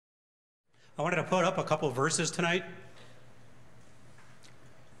I wanted to put up a couple of verses tonight.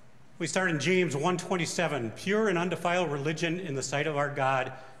 We start in James 1:27. Pure and undefiled religion in the sight of our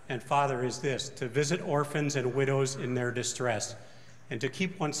God and Father is this, to visit orphans and widows in their distress, and to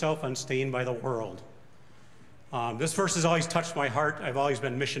keep oneself unstained by the world. This verse has always touched my heart. I've always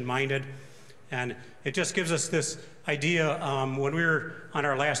been mission-minded, and it just gives us this idea. When we were on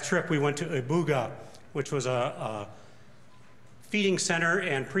our last trip, we went to Ibuga, which was a feeding center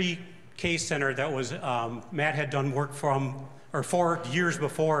and pre-K center that was Matt had done work for years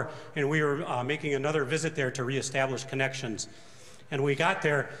before, and we were making another visit there to reestablish connections. And we got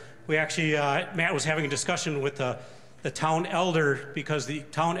there, we actually, Matt was having a discussion with the town elder, because the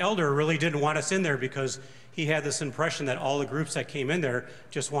town elder really didn't want us in there because he had this impression that all the groups that came in there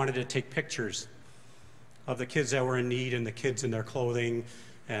just wanted to take pictures of the kids that were in need and the kids in their clothing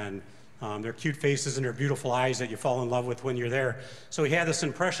and their cute faces and their beautiful eyes that you fall in love with when you're there. So he had this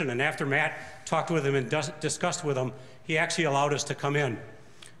impression, and after Matt talked with him and discussed with him, he actually allowed us to come in.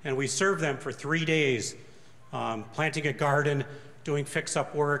 And we served them for 3 days, planting a garden, doing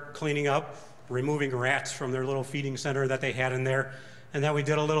fix-up work, cleaning up, removing rats from their little feeding center that they had in there. And then we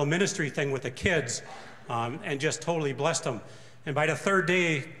did a little ministry thing with the kids and just totally blessed them. And by the 3rd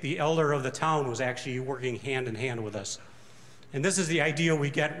day, the elder of the town was actually working hand in hand with us. And this is the idea we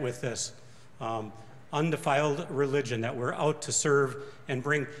get with this undefiled religion, that we're out to serve and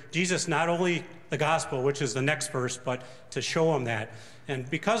bring Jesus not only the gospel, which is the next verse, but to show him that. And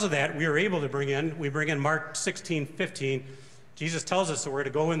because of that, we are able to bring in Mark 16:15. Jesus tells us that we're to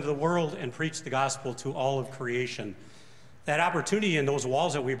go into the world and preach the gospel to all of creation. That opportunity in those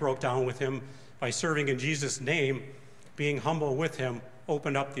walls that we broke down with him by serving in Jesus' name, being humble with him,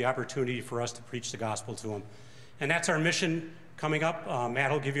 opened up the opportunity for us to preach the gospel to him. And that's our mission coming up.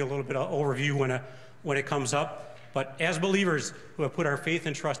 Matt will give you a little bit of overview when it comes up. But as believers who have put our faith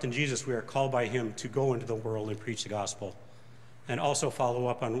and trust in Jesus, we are called by him to go into the world and preach the gospel. And also follow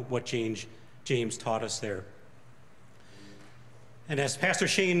up on what James taught us there. And as Pastor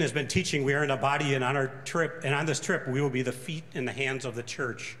Shane has been teaching, we are in a body, and on our trip, and on this trip, we will be the feet and the hands of the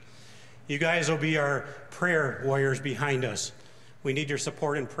church. You guys will be our prayer warriors behind us. We need your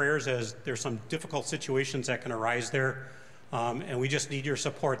support in prayers, as there's some difficult situations that can arise there, and we just need your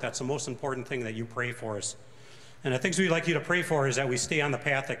support. That's the most important thing, that you pray for us. And the things we'd like you to pray for is that we stay on the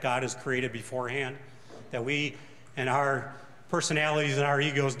path that God has created beforehand, that we and our personalities and our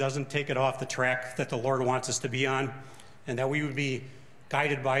egos doesn't take it off the track that the Lord wants us to be on, and that we would be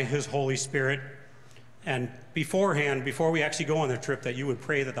guided by his Holy Spirit. And beforehand, before we actually go on the trip, that you would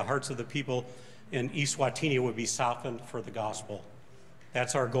pray that the hearts of the people in eSwatini would be softened for the gospel.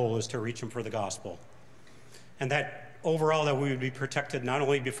 That's our goal, is to reach them for the gospel. And that overall, that we would be protected not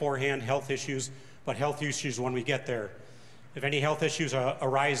only beforehand, health issues, but health issues when we get there. If any health issues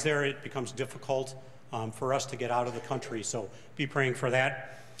arise there, it becomes difficult for us to get out of the country. So be praying for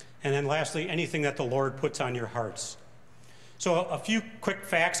that. And then lastly, anything that the Lord puts on your hearts. So a few quick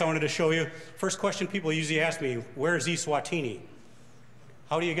facts I wanted to show you. First question people usually ask me, where is eSwatini?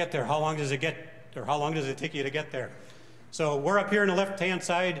 How do you get there? How long does it take you to get there? So we're up here on the left-hand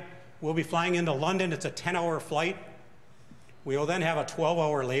side. We'll be flying into London. It's a 10-hour flight. We will then have a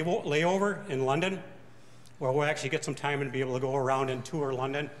 12-hour layover in London, where we'll actually get some time and be able to go around and tour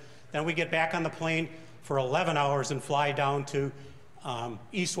London. Then we get back on the plane for 11 hours and fly down to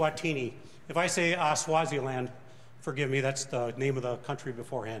eSwatini. If I say Swaziland, forgive me, that's the name of the country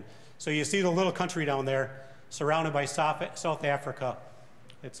beforehand. So you see the little country down there, surrounded by South Africa.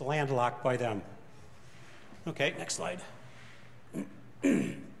 It's landlocked by them. Okay, next slide.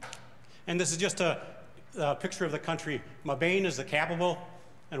 And this is just a picture of the country. Mabane is the capital,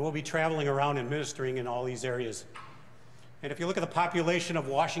 and we'll be traveling around and ministering in all these areas. And if you look at the population of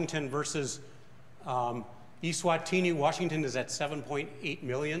Washington versus eSwatini, Washington is at 7.8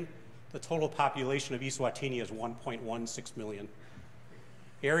 million. The total population of eSwatini is 1.16 million.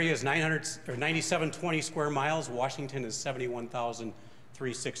 Area is 9,720 square miles. Washington is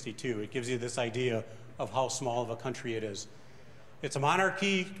 71,362. It gives you this idea of how small of a country it is. It's a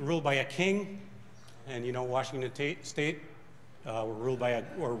monarchy ruled by a king, and you know Washington State, we're ruled by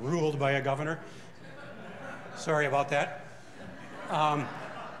a governor. Sorry about that.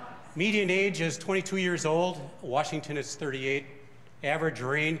 Median age is 22 years old. Washington is 38. Average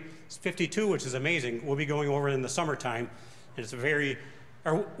rain is 52, which is amazing. We'll be going over it in the summertime, and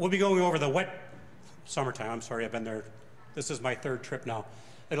we'll be going over the wet summertime. I'm sorry, I've been there. This is my 3rd trip now.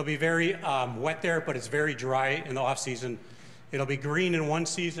 It'll be very wet there, but it's very dry in the off season. It'll be green in one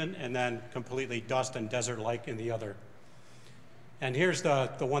season and then completely dust and desert-like in the other. And here's the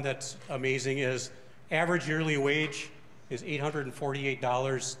one that's amazing is average yearly wage is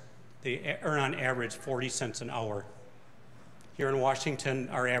 $848 they earn on average 40 cents an hour. Here in Washington,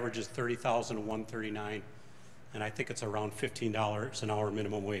 our average is $30,139, and I think it's around $15 an hour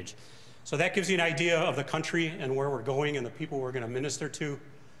minimum wage. So that gives you an idea of the country and where we're going and the people we're going to minister to.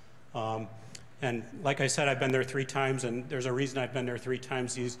 And like I said, I've been there 3 times, and there's a reason I've been there 3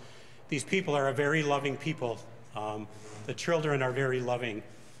 times. These people are a very loving people. The children are very loving,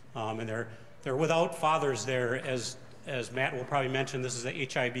 and they're without fathers there. As Matt will probably mention, this is the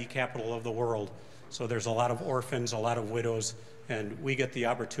HIV capital of the world. So there's a lot of orphans, a lot of widows, and we get the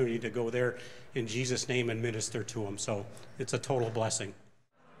opportunity to go there in Jesus' name and minister to them. So it's a total blessing.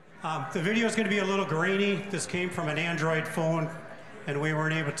 The video is going to be a little grainy. This came from an Android phone, and we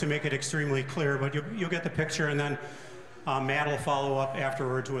weren't able to make it extremely clear, but you'll get the picture, and then Matt will follow up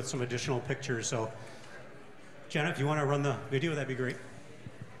afterwards with some additional pictures. So Jenna, if you want to run the video, that'd be great.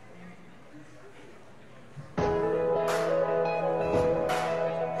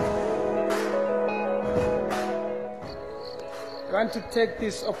 I want to take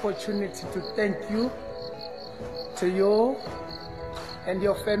this opportunity to thank you, to you and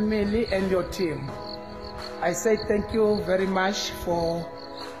your family and your team. I say thank you very much for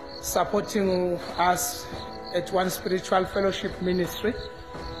supporting us at One Spiritual Fellowship Ministry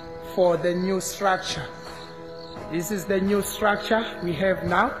for the new structure. This is the new structure we have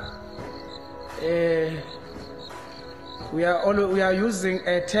now. We are using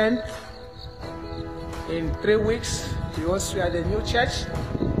a tent in 3 weeks because we are the new church.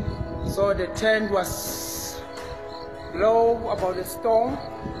 So the tent was low about the storm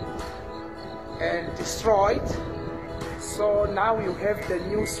and destroyed. So now you have the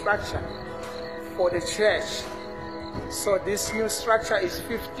new structure for the church. So this new structure is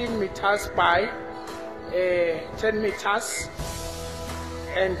 15 meters by 10 meters.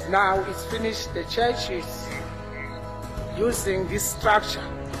 And now it's finished. The church is using this structure.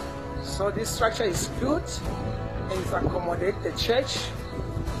 So this structure is good and it accommodates the church.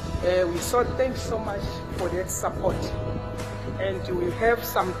 We so thank so much for that support. And we have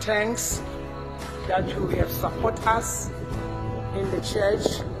some tanks that you have support us in the church.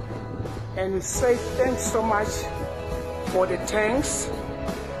 And we say thanks so much for the tanks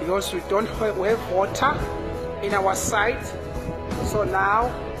because we don't have water in our site. So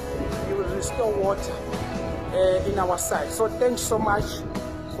now you will restore water in our site. So thanks so much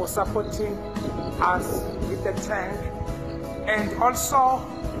for supporting us with the tank. And also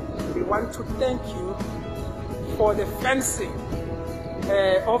we want to thank you for the fencing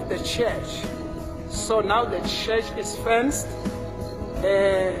of the church. So now the church is fenced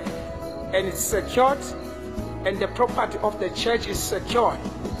and it's secured, and the property of the church is secured.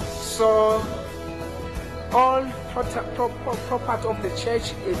 So all property of the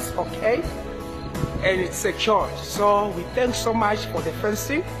church is okay and it's secured. So we thank so much for the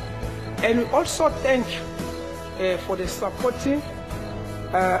fencing, and we also thank for the supporting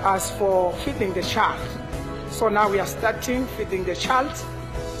us for feeding the child. So now we are starting feeding the child.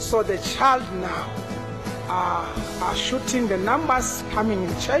 So the child now are shooting the numbers coming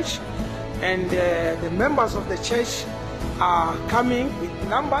in church, and the members of the church are coming with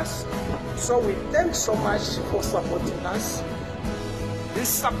numbers. So we thank so much for supporting us. This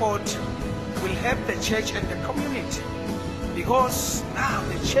support will help the church and the community, because now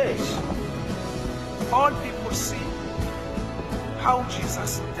the church, all people see how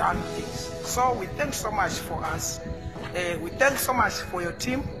Jesus done things. So we thank so much for us. We thank so much for your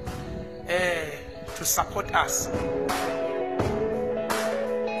team to support us.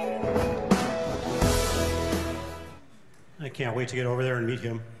 I can't wait to get over there and meet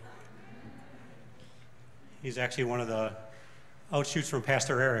him. He's actually one of the outshoots from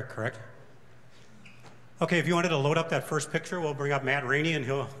Pastor Eric, correct? Okay, if you wanted to load up that first picture, we'll bring up Matt Rainey and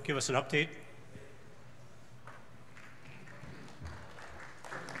he'll give us an update.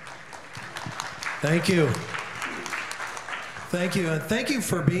 Thank you. Thank you. And thank you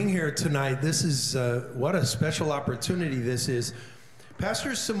for being here tonight. This is, what a special opportunity this is.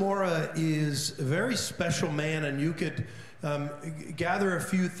 Pastor Samora is a very special man, and you could gather a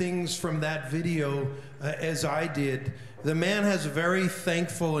few things from that video as I did. The man has a very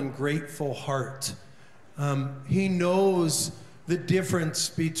thankful and grateful heart. He knows the difference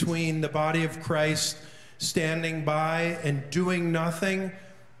between the body of Christ standing by and doing nothing,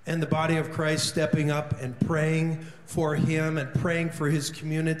 and the body of Christ stepping up and praying for him and praying for his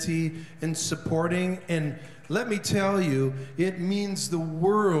community and supporting. And let me tell you, it means the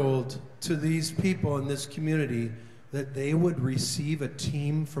world to these people in this community that they would receive a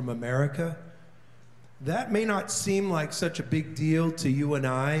team from America. That may not seem like such a big deal to you and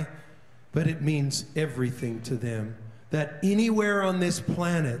I, but it means everything to them. That anywhere on this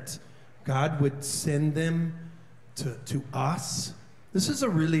planet, God would send them to us. This is a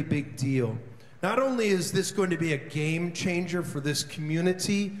really big deal. Not only is this going to be a game changer for this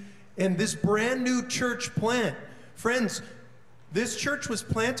community and this brand new church plant. Friends, this church was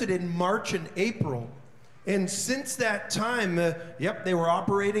planted in March and April. And since that time, they were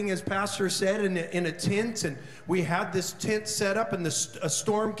operating, as Pastor said, in a tent. And we had this tent set up, and a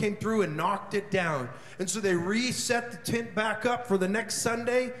storm came through and knocked it down. And so they reset the tent back up for the next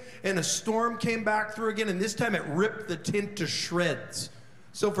Sunday, and a storm came back through again. And this time it ripped the tent to shreds.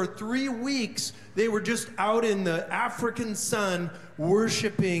 So for 3 weeks, they were just out in the African sun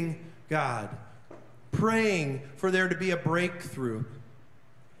worshiping God, praying for there to be a breakthrough.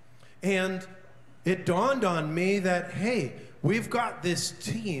 And it dawned on me that, hey, we've got this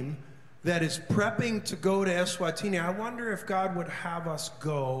team that is prepping to go to eSwatini. I wonder if God would have us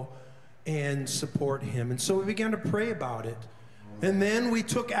go and support him. And so we began to pray about it. And then we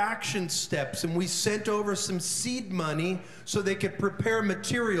took action steps, and we sent over some seed money so they could prepare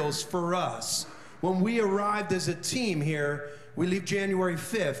materials for us. When we arrived as a team here, we leave January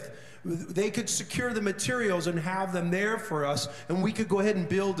 5th, they could secure the materials and have them there for us, and we could go ahead and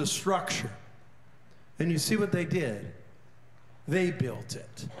build a structure. And you see what they did? They built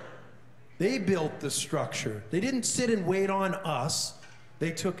it. They built the structure. They didn't sit and wait on us.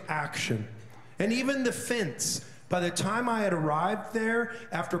 They took action. And even the fence, by the time I had arrived there,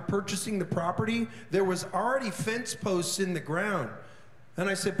 after purchasing the property, there was already fence posts in the ground. And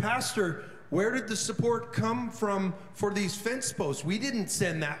I said, Pastor, where did the support come from for these fence posts? We didn't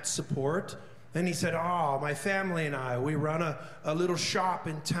send that support. And he said, oh, my family and I, we run a little shop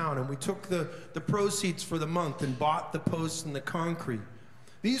in town, and we took the proceeds for the month and bought the posts and the concrete.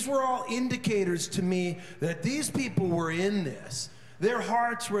 These were all indicators to me that these people were in this. Their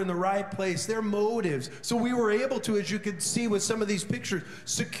hearts were in the right place, their motives. So we were able to, as you can see with some of these pictures,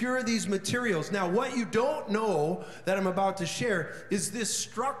 secure these materials. Now, what you don't know that I'm about to share is this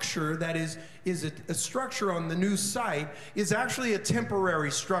structure that is a structure on the new site is actually a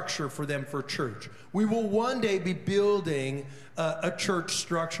temporary structure for them for church. We will one day be building a church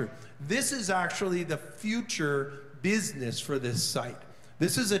structure. This is actually the future business for this site.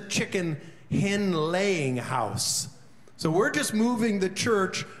 This is a chicken hen laying house. So we're just moving the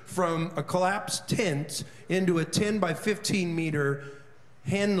church from a collapsed tent into a 10 by 15 meter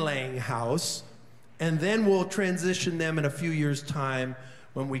hen laying house, and then we'll transition them in a few years' time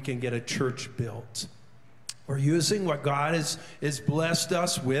when we can get a church built. We're using what God has blessed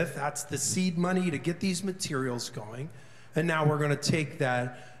us with. That's the seed money to get these materials going. And now we're going to take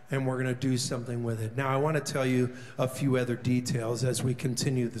that and we're going to do something with it. Now I want to tell you a few other details as we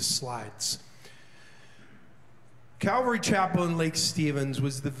continue the slides. Calvary Chapel in Lake Stevens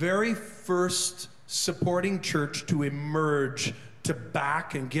was the very first supporting church to emerge to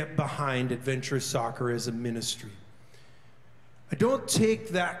back and get behind Adventure Soccer as a ministry. I don't take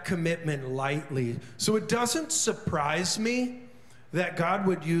that commitment lightly, so it doesn't surprise me that God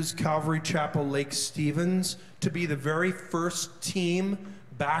would use Calvary Chapel Lake Stevens to be the very first team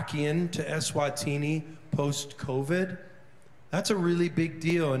back into eSwatini post-COVID. That's a really big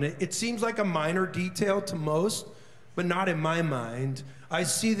deal, and it seems like a minor detail to most, but not in my mind. I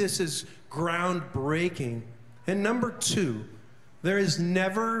see this as groundbreaking. And number two, there has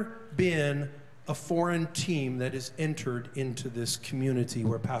never been a foreign team that has entered into this community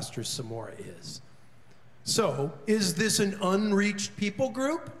where Pastor Samora is. So, is this an unreached people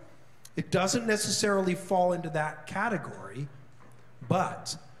group? It doesn't necessarily fall into that category,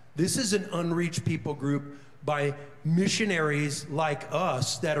 but this is an unreached people group by missionaries like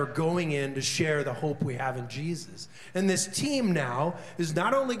us that are going in to share the hope we have in Jesus. And this team now is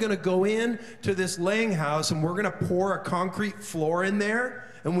not only going to go in to this laying house and we're going to pour a concrete floor in there,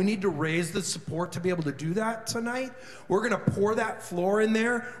 and we need to raise the support to be able to do that tonight. We're going to pour that floor in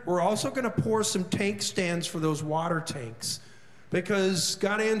there. We're also going to pour some tank stands for those water tanks, because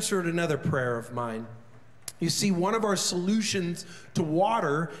God answered another prayer of mine. You see, one of our solutions to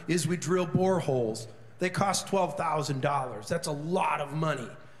water is we drill boreholes. They cost $12,000. That's a lot of money.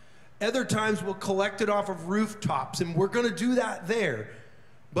 Other times we'll collect it off of rooftops, and we're going to do that there.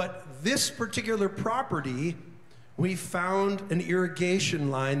 But this particular property, we found an irrigation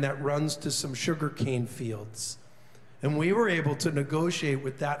line that runs to some sugarcane fields. And we were able to negotiate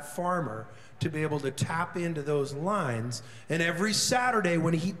with that farmer to be able to tap into those lines. And every Saturday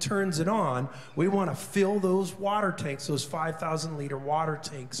when he turns it on, we want to fill those water tanks, those 5,000-liter water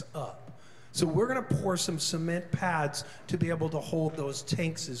tanks up. So we're going to pour some cement pads to be able to hold those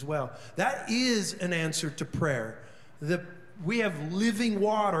tanks as well. That is an answer to prayer. We have living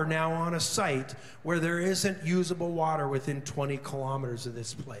water now on a site where there isn't usable water within 20 kilometers of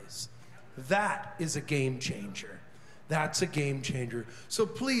this place. That is a game changer. That's a game changer. So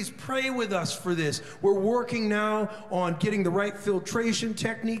please pray with us for this. We're working now on getting the right filtration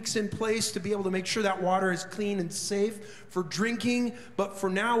techniques in place to be able to make sure that water is clean and safe for drinking. But for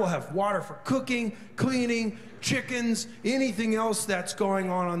now, we'll have water for cooking, cleaning, chickens, anything else that's going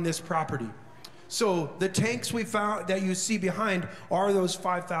on this property. So the tanks we found that you see behind are those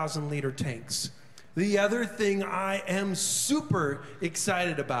 5,000-liter tanks. The other thing I am super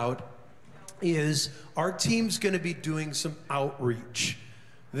excited about is our team's going to be doing some outreach.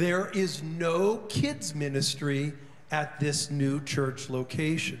 There is no kids ministry at this new church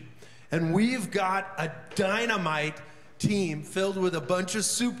location. And we've got a dynamite team filled with a bunch of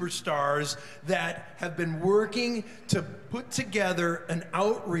superstars that have been working to put together an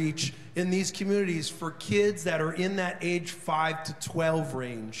outreach in these communities for kids that are in that age 5 to 12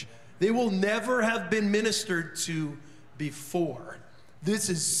 range. They will never have been ministered to before.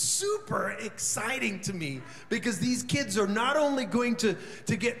 This is super exciting to me because these kids are not only going to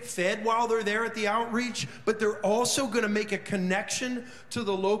get fed while they're there at the outreach, but they're also going to make a connection to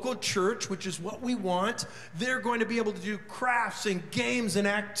the local church, which is what we want. They're going to be able to do crafts and games and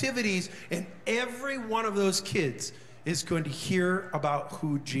activities, and every one of those kids is going to hear about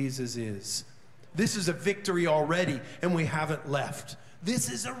who Jesus is. This is a victory already, and we haven't left.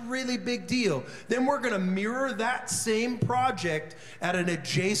 This is a really big deal. Then we're going to mirror that same project at an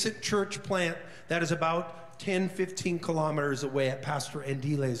adjacent church plant that is about 10, 15 kilometers away at Pastor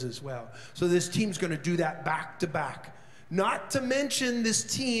Endile's as well. So this team's going to do that back to back. Not to mention, this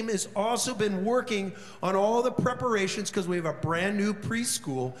team has also been working on all the preparations because we have a brand new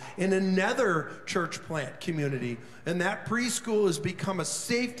preschool in another church plant community. And that preschool has become a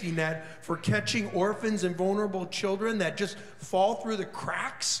safety net for catching orphans and vulnerable children that just fall through the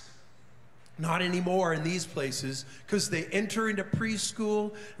cracks. Not anymore in these places, because they enter into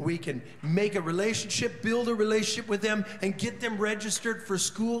preschool. We can make a relationship, build a relationship with them, and get them registered for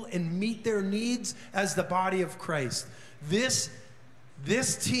school and meet their needs as the body of Christ. This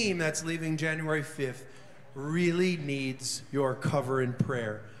team that's leaving January 5th really needs your cover in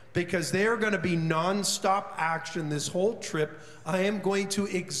prayer, because they are going to be nonstop action this whole trip. I am going to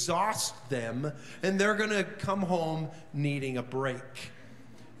exhaust them, and they're going to come home needing a break.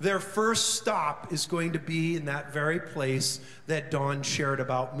 Their first stop is going to be in that very place that Dawn shared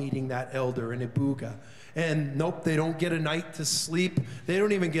about meeting that elder in Ibuga. And nope, they don't get a night to sleep. They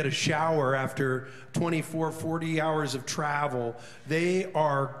don't even get a shower after 24, 40 hours of travel. They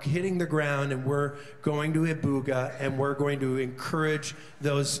are hitting the ground, and we're going to Ibuga, and we're going to encourage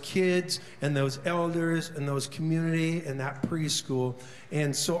those kids and those elders and those community and that preschool.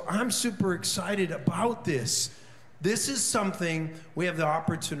 And so I'm super excited about this. This is something we have the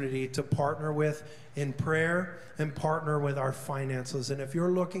opportunity to partner with in prayer and partner with our finances. And if you're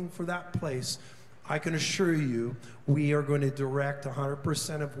looking for that place, I can assure you we are going to direct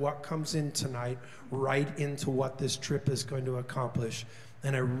 100% of what comes in tonight right into what this trip is going to accomplish.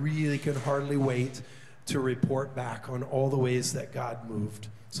 And I really can hardly wait to report back on all the ways that God moved.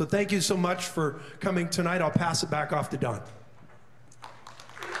 So thank you so much for coming tonight. I'll pass it back off to Don.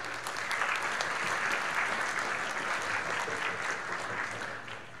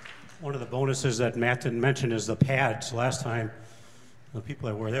 One of the bonuses that Matt didn't mention is the pads. Last time, the people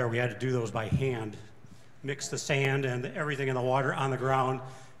that were there, we had to do those by hand. Mix the sand and everything in the water on the ground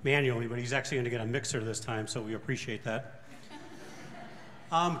manually, but he's actually going to get a mixer this time, so we appreciate that.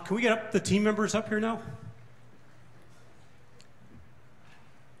 Can we get the team members up here now?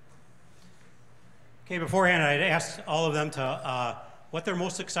 Okay, beforehand, I'd asked all of them to what they're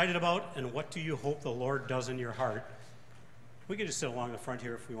most excited about and what do you hope the Lord does in your heart. We can just sit along the front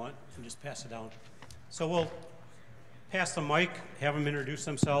here if we want and just pass it down. So we'll pass the mic, have them introduce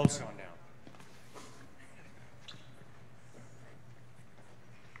themselves.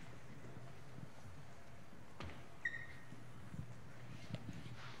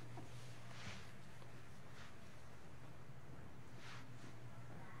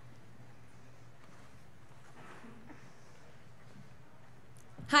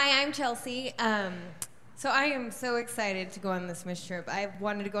 Hi, I'm Chelsea. So I am so excited to go on this mission trip. I've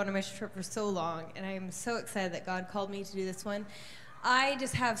wanted to go on a mission trip for so long, and I am so excited that God called me to do this one. I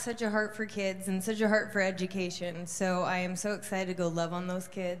just have such a heart for kids and such a heart for education, so I am so excited to go love on those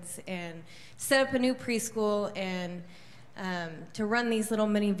kids and set up a new preschool and to run these little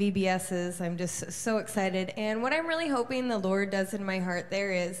mini VBSs. I'm just so excited. And what I'm really hoping the Lord does in my heart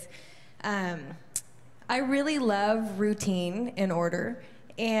there is I really love routine and order.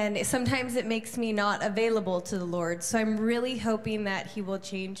 And sometimes it makes me not available to the Lord. So I'm really hoping that He will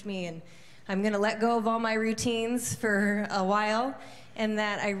change me. And I'm going to let go of all my routines for a while and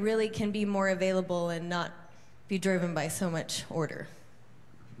that I really can be more available and not be driven by so much order.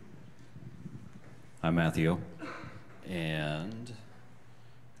 I'm Matthew, and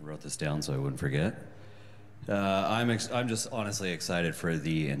I wrote this down so I wouldn't forget. I'm just honestly excited for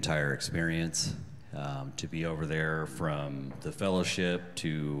the entire experience, to be over there, from the fellowship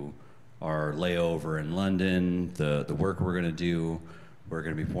to our layover in London, the work we're going to do. We're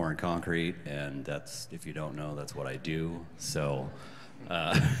going to be pouring concrete, and that's, if you don't know, that's what I do. So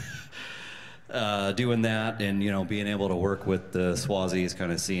doing that and, you know, being able to work with the Swazis,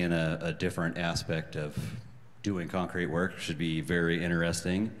 kind of seeing a different aspect of doing concrete work should be very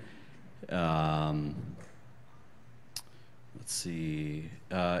interesting. Let's see.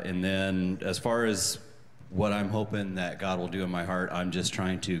 And then as far as what I'm hoping that God will do in my heart, I'm just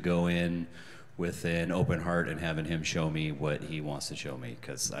trying to go in with an open heart and having him show me what he wants to show me,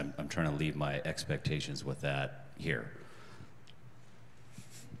 because I'm trying to leave my expectations with that here.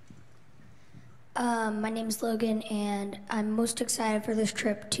 My name is Logan, and I'm most excited for this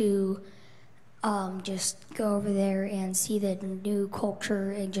trip to just go over there and see the new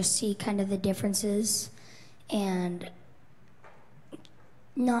culture and just see kind of the differences and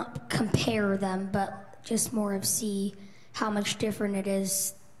not compare them, but just more of see how much different it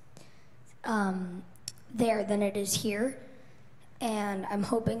is there than it is here. And I'm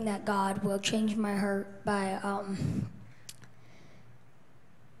hoping that God will change my heart by, I'm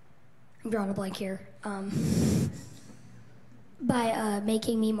drawing a blank here, by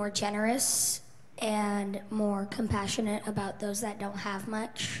making me more generous and more compassionate about those that don't have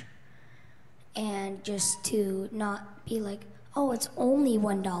much, and just to not be like, oh, it's only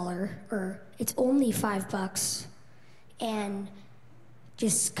 $1 or it's only $5, and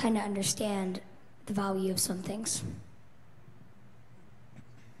just kind of understand the value of some things.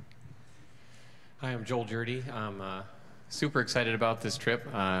 Hi, I'm Joel Jurdy. I'm super excited about this trip.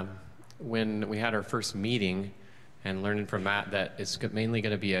 When we had our first meeting and learning from Matt that it's mainly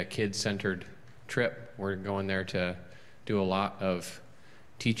going to be a kid-centered trip, we're going there to do a lot of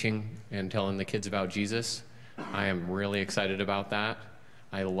teaching and telling the kids about Jesus. I am really excited about that.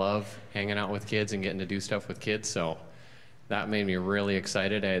 I love hanging out with kids and getting to do stuff with kids, so that made me really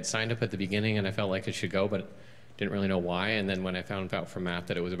excited. I had signed up at the beginning and I felt like I should go, but didn't really know why. And then when I found out from Matt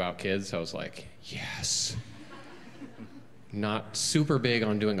that it was about kids, I was like, yes. Not super big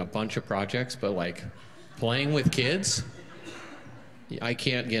on doing a bunch of projects, but like playing with kids, I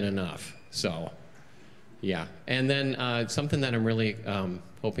can't get enough. So, yeah. And then something that I'm really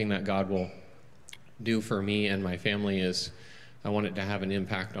hoping that God will do for me and my family is I want it to have an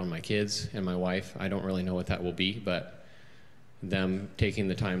impact on my kids and my wife. I don't really know what that will be, but them taking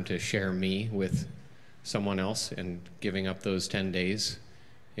the time to share me with someone else and giving up those 10 days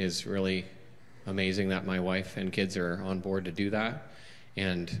is really amazing that my wife and kids are on board to do that.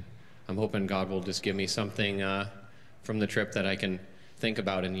 And I'm hoping God will just give me something from the trip that I can think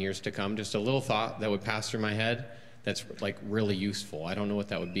about in years to come. Just a little thought that would pass through my head that's like really useful. I don't know what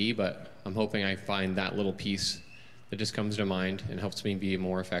that would be, but I'm hoping I find that little piece that just comes to mind and helps me be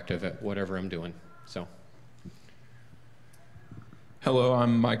more effective at whatever I'm doing. So. Hello,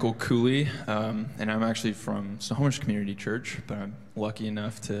 I'm Michael Cooley, and I'm actually from Snohomish Community Church, but I'm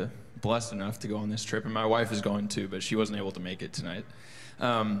blessed enough to go on this trip, and my wife is going too, but she wasn't able to make it tonight.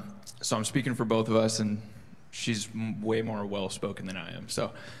 So I'm speaking for both of us, and she's way more well-spoken than I am.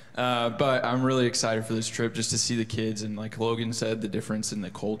 So, but I'm really excited for this trip just to see the kids, and like Logan said, the difference in the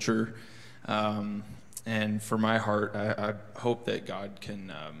culture. And for my heart, I hope that God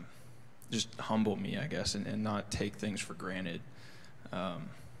can just humble me, I guess, and not take things for granted.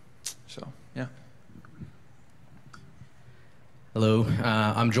 So, yeah. Hello,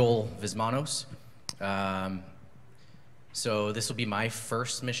 I'm Joel Vismanos. So this will be my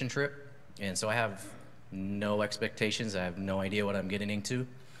first mission trip, and so I have no expectations. I have no idea what I'm getting into.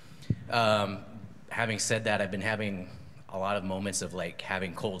 Having said that, I've been having a lot of moments of like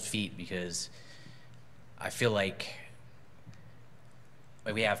having cold feet because I feel like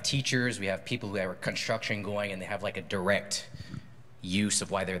we have teachers, we have people who have construction going, and they have like a direct use of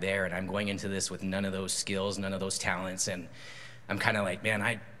why they're there, and I'm going into this with none of those skills, none of those talents, and I'm kind of like, man,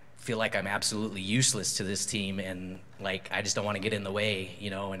 I feel like I'm absolutely useless to this team, and like I just don't want to get in the way, you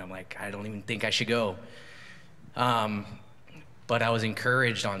know, and I'm like, I don't even think I should go. But I was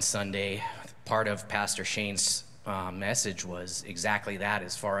encouraged on Sunday. Part of Pastor Shane's message was exactly that,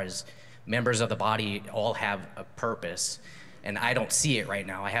 as far as members of the body all have a purpose, and I don't see it right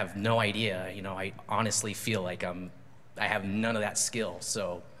now. I have no idea, you know, I honestly feel like I have none of that skill.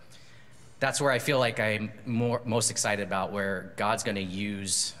 So that's where I feel like I'm most excited about, where God's going to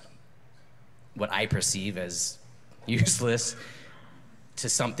use what I perceive as useless to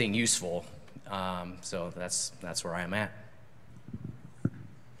something useful. So that's where I'm at.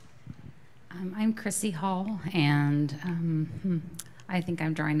 I'm Chrissy Hall, and I think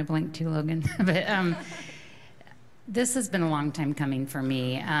I'm drawing a blank too, Logan. But this has been a long time coming for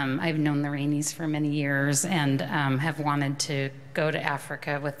me. I've known the Rainies for many years and have wanted to go to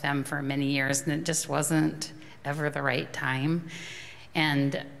Africa with them for many years, and it just wasn't ever the right time.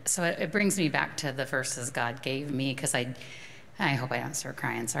 And so it brings me back to the verses God gave me, because I hope I don't start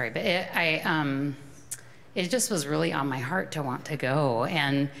crying, sorry, but it just was really on my heart to want to go.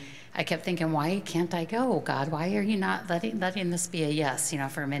 And I kept thinking, why can't I go, God? Why are you not letting this be a yes,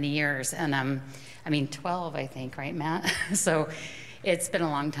 for many years? And 12, I think, right, Matt? So it's been a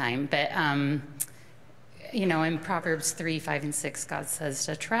long time. But, in Proverbs 3, 5, and 6, God says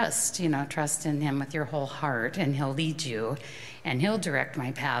to trust, trust in him with your whole heart, and he'll lead you, and he'll direct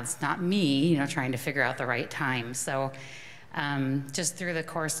my paths, not me, trying to figure out the right time. So just through the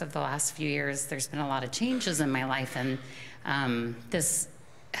course of the last few years, there's been a lot of changes in my life, and this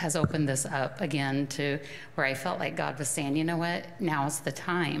has opened this up again to where I felt like God was saying, you know what, now is the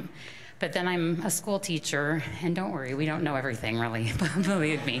time. But then I'm a school teacher, and don't worry, we don't know everything really,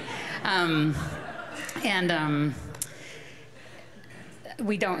 believe me.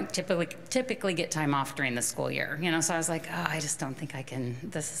 We don't typically get time off during the school year, so I was like, oh, I just don't think I can,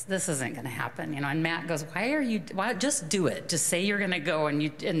 this isn't gonna happen, and Matt goes, why just do it, just say you're gonna go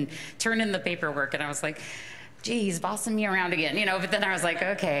and turn in the paperwork. And I was like, geez, bossing me around again, but then I was like,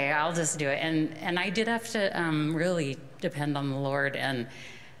 okay, I'll just do it. And I did have to really depend on the Lord, and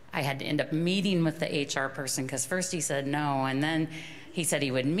I had to end up meeting with the HR person, because first he said no, and then he said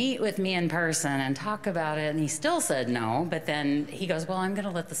he would meet with me in person and talk about it, and he still said no, but then he goes, well, I'm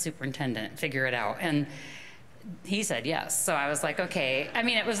gonna let the superintendent figure it out. And he said yes. So I was like, okay.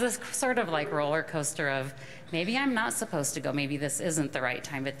 It was this sort of like roller coaster of maybe I'm not supposed to go, maybe this isn't the right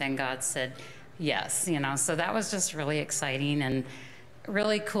time, but then God said yes, so that was just really exciting and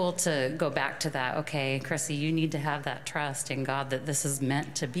really cool to go back to that. Okay, Chrissy, you need to have that trust in God that this is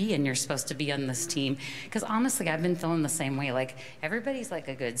meant to be, and you're supposed to be on this team. Because honestly, I've been feeling the same way. Like, everybody's like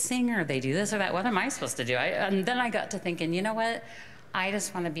a good singer, they do this or that. What am I supposed to do? And then I got to thinking, you know what? I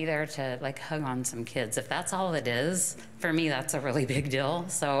just want to be there to like hug on some kids. If that's all it is, for me, that's a really big deal.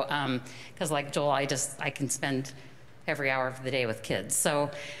 So, because like Joel, I can spend every hour of the day with kids. So,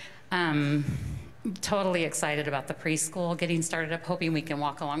 totally excited about the preschool getting started up, hoping we can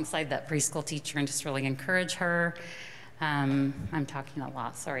walk alongside that preschool teacher and just really encourage her. I'm talking a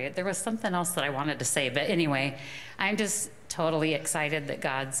lot, sorry. There was something else that I wanted to say, but anyway, I'm just totally excited that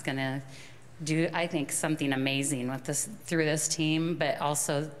God's gonna do, I think, something amazing with this, through this team, but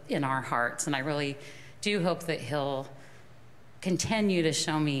also in our hearts. And I really do hope that he'll continue to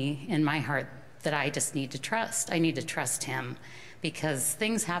show me in my heart that I just need to trust. I need to trust him, because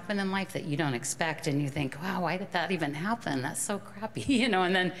things happen in life that you don't expect, and you think, wow, why did that even happen? That's so crappy,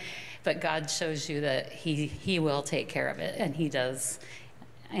 and then, but God shows you that he will take care of it, and he does.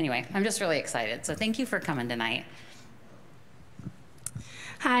 Anyway, I'm just really excited. So thank you for coming tonight.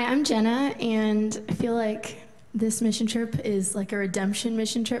 Hi, I'm Jenna, and I feel like this mission trip is like a redemption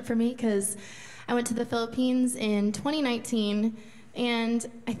mission trip for me, because I went to the Philippines in 2019, and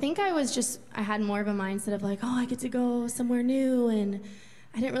I think I had more of a mindset of like, oh, I get to go somewhere new, and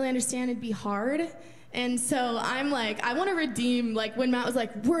I didn't really understand it'd be hard. And so I'm like, I want to redeem, like when Matt was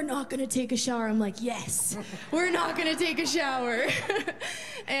like, we're not going to take a shower, I'm like, yes, we're not going to take a shower.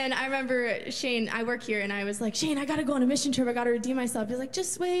 And I remember Shane, I work here, and I was like, Shane, I got to go on a mission trip, I got to redeem myself. He's like,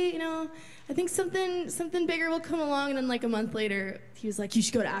 just wait, I think something bigger will come along. And then like a month later, he was like, you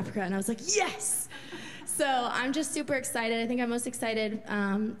should go to Africa. And I was like, yes. So I'm just super excited. I think I'm most excited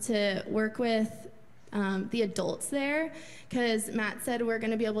to work with the adults there, because Matt said we're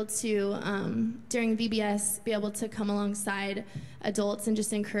going to be able to, during VBS, be able to come alongside adults and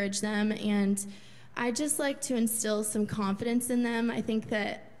just encourage them. And I just like to instill some confidence in them. I think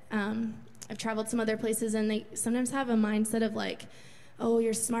that I've traveled some other places, and they sometimes have a mindset of like, oh,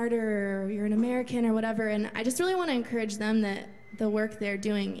 you're smarter, or you're an American, or whatever. And I just really want to encourage them that the work they're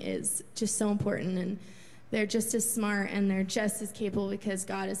doing is just so important, and they're just as smart, and they're just as capable, because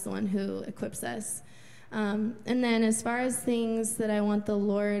God is the one who equips us. And then as far as things that I want the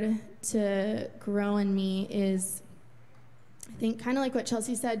Lord to grow in me is, I think kind of like what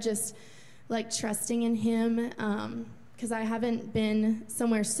Chelsea said, just like trusting in him, because I haven't been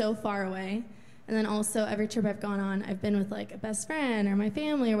somewhere so far away. And then also every trip I've gone on, I've been with like a best friend or my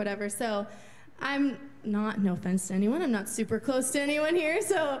family or whatever. So I'm not, no offense to anyone, I'm not super close to anyone here,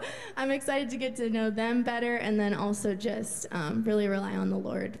 so I'm excited to get to know them better, and then also just really rely on the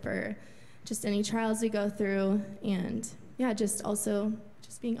Lord for just any trials we go through, and yeah, just also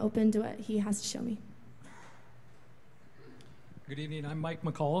just being open to what he has to show me. Good evening, I'm Mike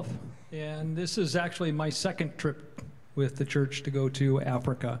McAuliffe, and this is actually my second trip with the church to go to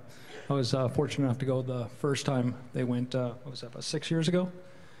Africa. I was fortunate enough to go the first time they went, what was that, about 6 years ago?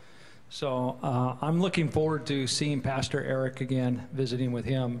 So I'm looking forward to seeing Pastor Eric again, visiting with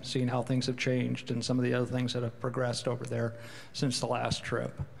him, seeing how things have changed and some of the other things that have progressed over there since the last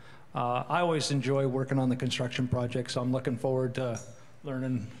trip. I always enjoy working on the construction project, so I'm looking forward to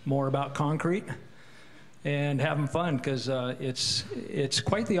learning more about concrete and having fun, because it's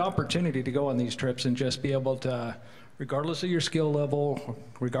quite the opportunity to go on these trips and just be able to, regardless of your skill level,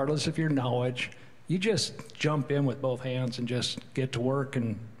 regardless of your knowledge, you just jump in with both hands and just get to work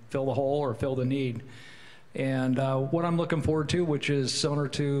and fill the hole or fill the need. And what I'm looking forward to, which is similar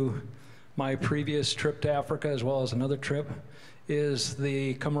to my previous trip to Africa as well as another trip, is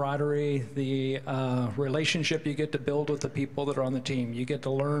the camaraderie, the relationship you get to build with the people that are on the team. You get to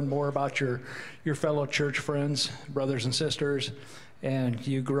learn more about your fellow church friends, brothers and sisters, and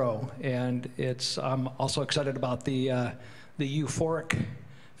you grow. And I'm also excited about the euphoric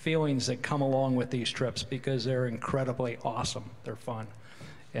feelings that come along with these trips, because they're incredibly awesome. They're fun.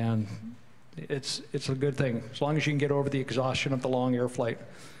 And it's a good thing, as long as you can get over the exhaustion of the long air flight.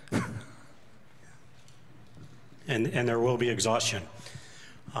 And there will be exhaustion.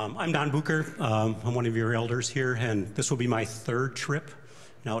 I'm Don Bucher. I'm one of your elders here, and this will be my third trip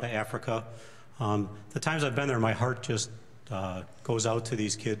now to Africa. The times I've been there, my heart just goes out to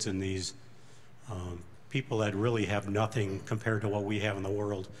these kids and these people that really have nothing compared to what we have in the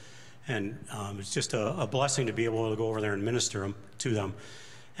world. And it's just a blessing to be able to go over there and minister to them.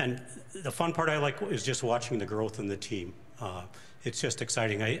 And the fun part I like is just watching the growth in the team. It's just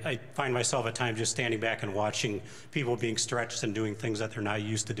exciting. I find myself at times just standing back and watching people being stretched and doing things that they're not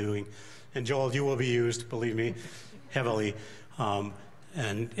used to doing. And Joel, you will be used, believe me, heavily.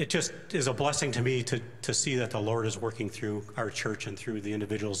 And it just is a blessing to me to see that the Lord is working through our church and through the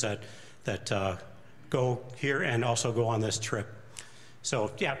individuals that go here and also go on this trip.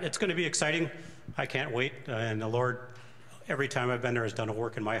 So yeah, it's going to be exciting. I can't wait. And the Lord, every time I've been there, has done a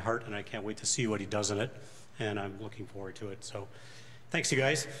work in my heart, and I can't wait to see what he does in it. And I'm looking forward to it. So thanks, you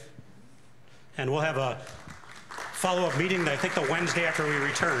guys. And we'll have a follow-up meeting, I think, the Wednesday after we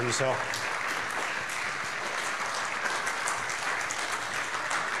return. So.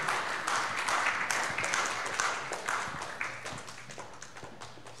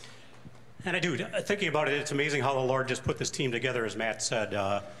 And I do, thinking about it, it's amazing how the Lord just put this team together, as Matt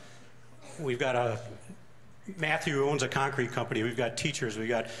said. We've got Matthew, who owns a concrete company. We've got teachers. We've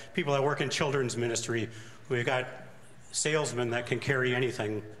got people that work in children's ministry. We've got salesmen that can carry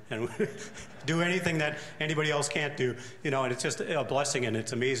anything and do anything that anybody else can't do. You know, and it's just a blessing, and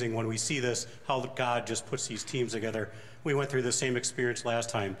it's amazing when we see this, how God just puts these teams together. We went through the same experience last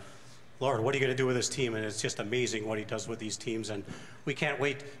time. Lord, what are you going to do with this team? And it's just amazing what he does with these teams. And we can't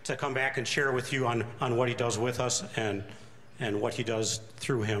wait to come back and share with you on what he does with us and what he does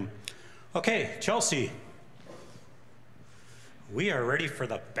through him. Okay, Chelsea. We are ready for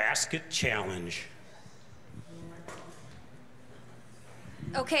the basket challenge.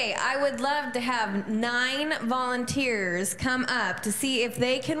 Okay, I would love to have 9 volunteers come up to see if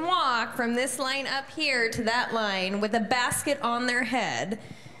they can walk from this line up here to that line with a basket on their head.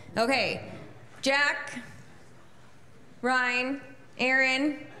 Okay, Jack, Ryan,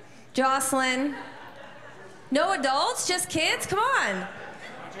 Aaron, Jocelyn. No adults, just kids? Come on.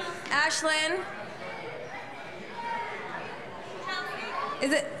 Ashlyn.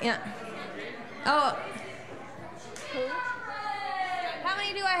 Is it? Yeah. Oh. How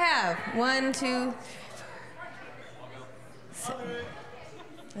many do I have? 1, 2.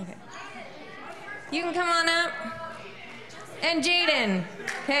 Okay. You can come on up. And Jaden.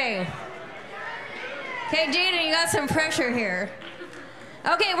 Okay. Okay, Jaden, you got some pressure here.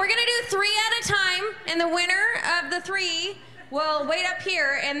 Okay, we're gonna do 3 at a time, and the winner of the 3 will wait up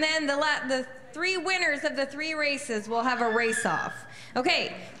here, and then the 3 winners of the 3 races will have a race off.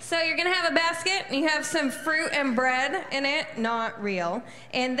 Okay, so you're gonna have a basket, and you have some fruit and bread in it, not real.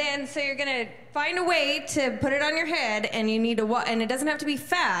 And then, so you're gonna find a way to put it on your head, and you need to, and it doesn't have to be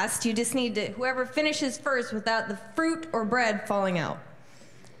fast, you just need to, whoever finishes first without the fruit or bread falling out.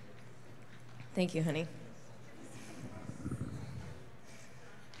 Thank you, honey.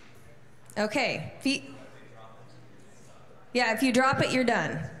 Okay, yeah, if you drop it, you're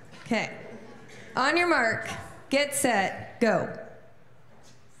done. Okay, on your mark, get set, go.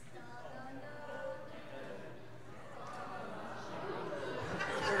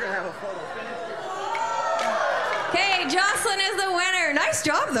 Okay, Jocelyn is the winner. Nice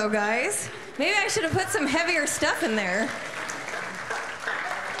job, though, guys. Maybe I should have put some heavier stuff in there.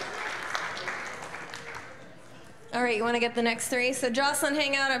 All right, you want to get the next three? So Jocelyn,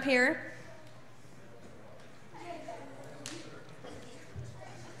 hang out up here.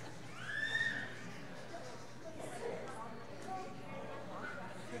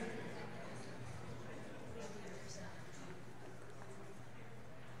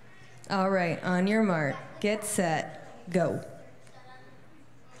 All right, on your mark, get set, go.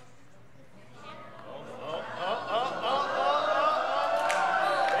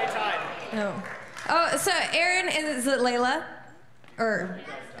 Oh, so Aaron, is it Layla? Or,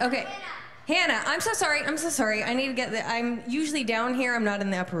 okay. Hannah, I'm so sorry. I need to get I'm usually down here. I'm not in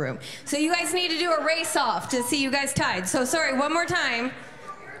the upper room. So you guys need to do a race off to see you guys tied. So sorry, one more time.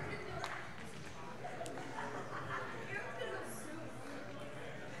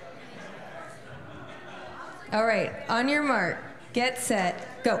 All right, on your mark, get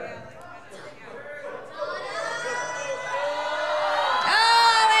set, go.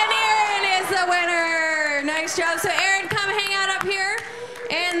 The winner. Nice job. So Aaron, come hang out up here.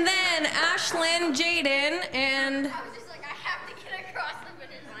 And then Ashlyn, Jaden, and... I was just like, I have to get across the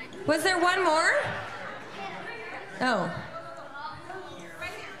finish line. Was there one more? Oh.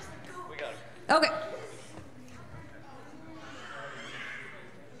 Okay.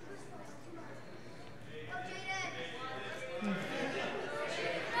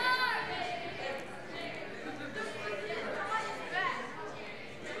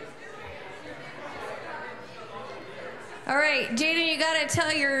 All right, Jaden, you got to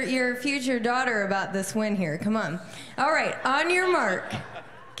tell your future daughter about this win here. Come on. All right, on your mark,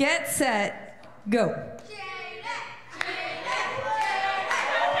 get set, go.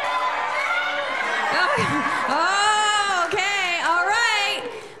 Oh, okay, all right.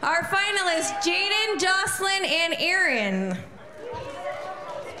 Our finalists, Jaden, Jocelyn, and Aaron.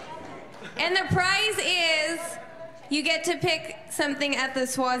 And the prize is you get to pick something at the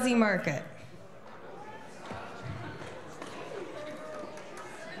Swazi market.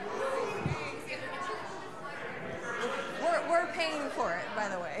 We're paying for it, by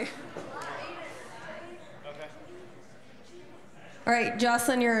the way. Okay. All right,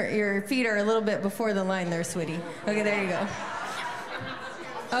 Jocelyn, your feet are a little bit before the line there, sweetie. Okay, there you go.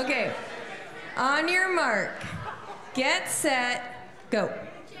 Okay, on your mark, get set, go.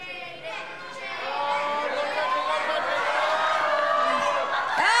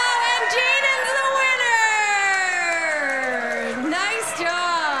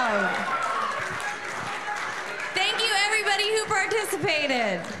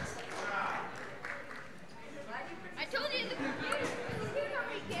 Participated. I told you the computer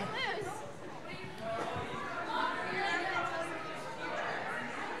can't lose.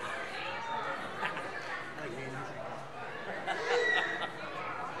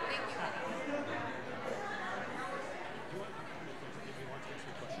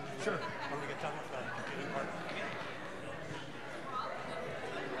 Sure.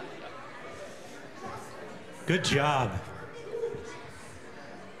 Good job.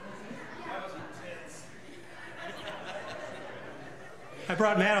 I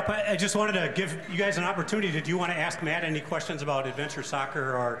brought Matt up. I just wanted to give you guys an opportunity. Did you want to ask Matt any questions about adventure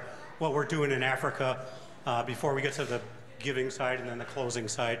soccer or what we're doing in Africa before we get to the giving side and then the closing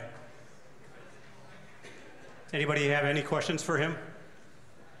side? Anybody have any questions for him?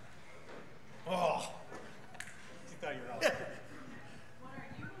 Oh. You thought you were out. What are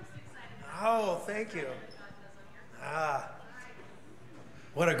you most excited about? Oh, thank you.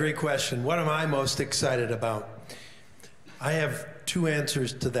 What a great question. What am I most excited about? I have two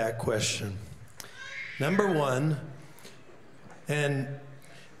answers to that question. Number one, and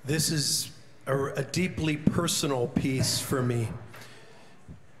this is a deeply personal piece for me.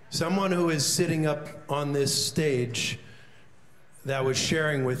 Someone who is sitting up on this stage that was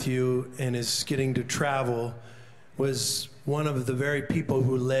sharing with you and is getting to travel was one of the very people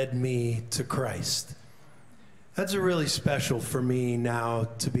who led me to Christ. That's really special for me now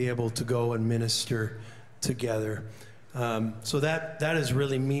to be able to go and minister together. So that is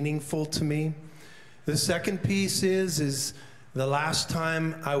really meaningful to me. The second piece is the last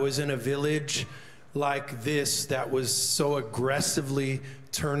time I was in a village like this that was so aggressively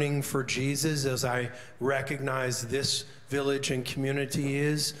turning for Jesus, as I recognize this village and community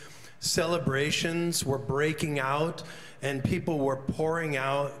is, celebrations were breaking out and people were pouring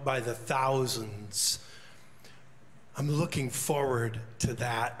out by the thousands. I'm looking forward to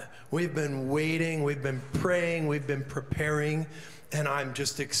that. We've been waiting, we've been praying, we've been preparing, and I'm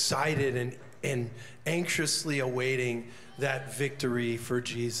just excited and anxiously awaiting that victory for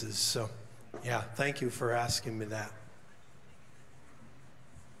Jesus. So, yeah, thank you for asking me that.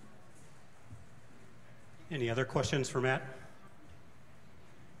 Any other questions for Matt?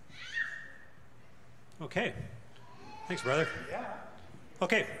 Okay. Thanks, brother.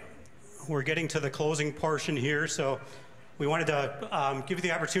 Okay, we're getting to the closing portion here, so we wanted to give you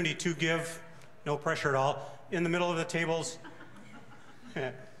the opportunity to give, no pressure at all, in the middle of the tables.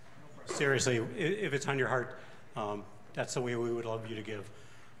 Seriously, if it's on your heart, that's the way we would love you to give.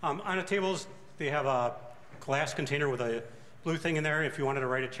 On the tables, they have a glass container with a blue thing in there. If you wanted to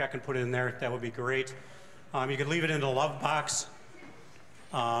write a check and put it in there, that would be great. You could leave it in the love box.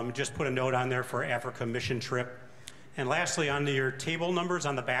 Just put a note on there for Africa mission trip. And lastly, on your table numbers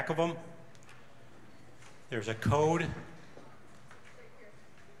on the back of them, there's a code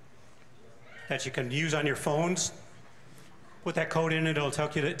that you can use on your phones. Put that code in, it'll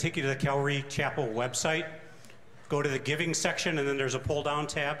take you to the Calvary Chapel website. Go to the giving section, and then there's a pull-down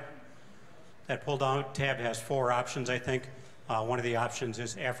tab. That pull-down tab has 4 options, I think. One of the options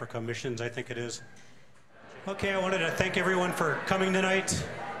is Africa Missions, I think it is. Okay, I wanted to thank everyone for coming tonight.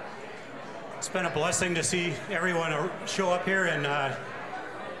 It's been a blessing to see everyone show up here and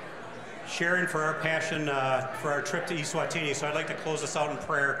sharing for our passion for our trip to eSwatini. So I'd like to close this out in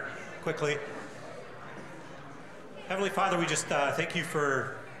prayer quickly. Heavenly Father, we just thank you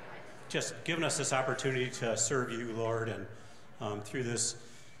for just giving us this opportunity to serve you, Lord, and through this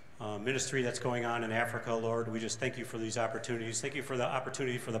ministry that's going on in Africa, Lord, we just thank you for these opportunities. Thank you for the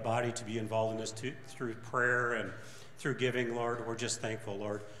opportunity for the body to be involved in this through prayer and through giving, Lord. We're just thankful,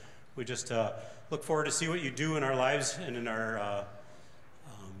 Lord. We just look forward to see what you do in our lives and in our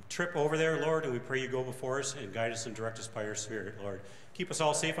trip over there, Lord, and we pray you go before us and guide us and direct us by your Spirit, Lord. Keep us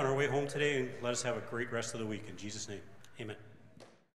all safe on our way home today, and let us have a great rest of the week. In Jesus' name, amen.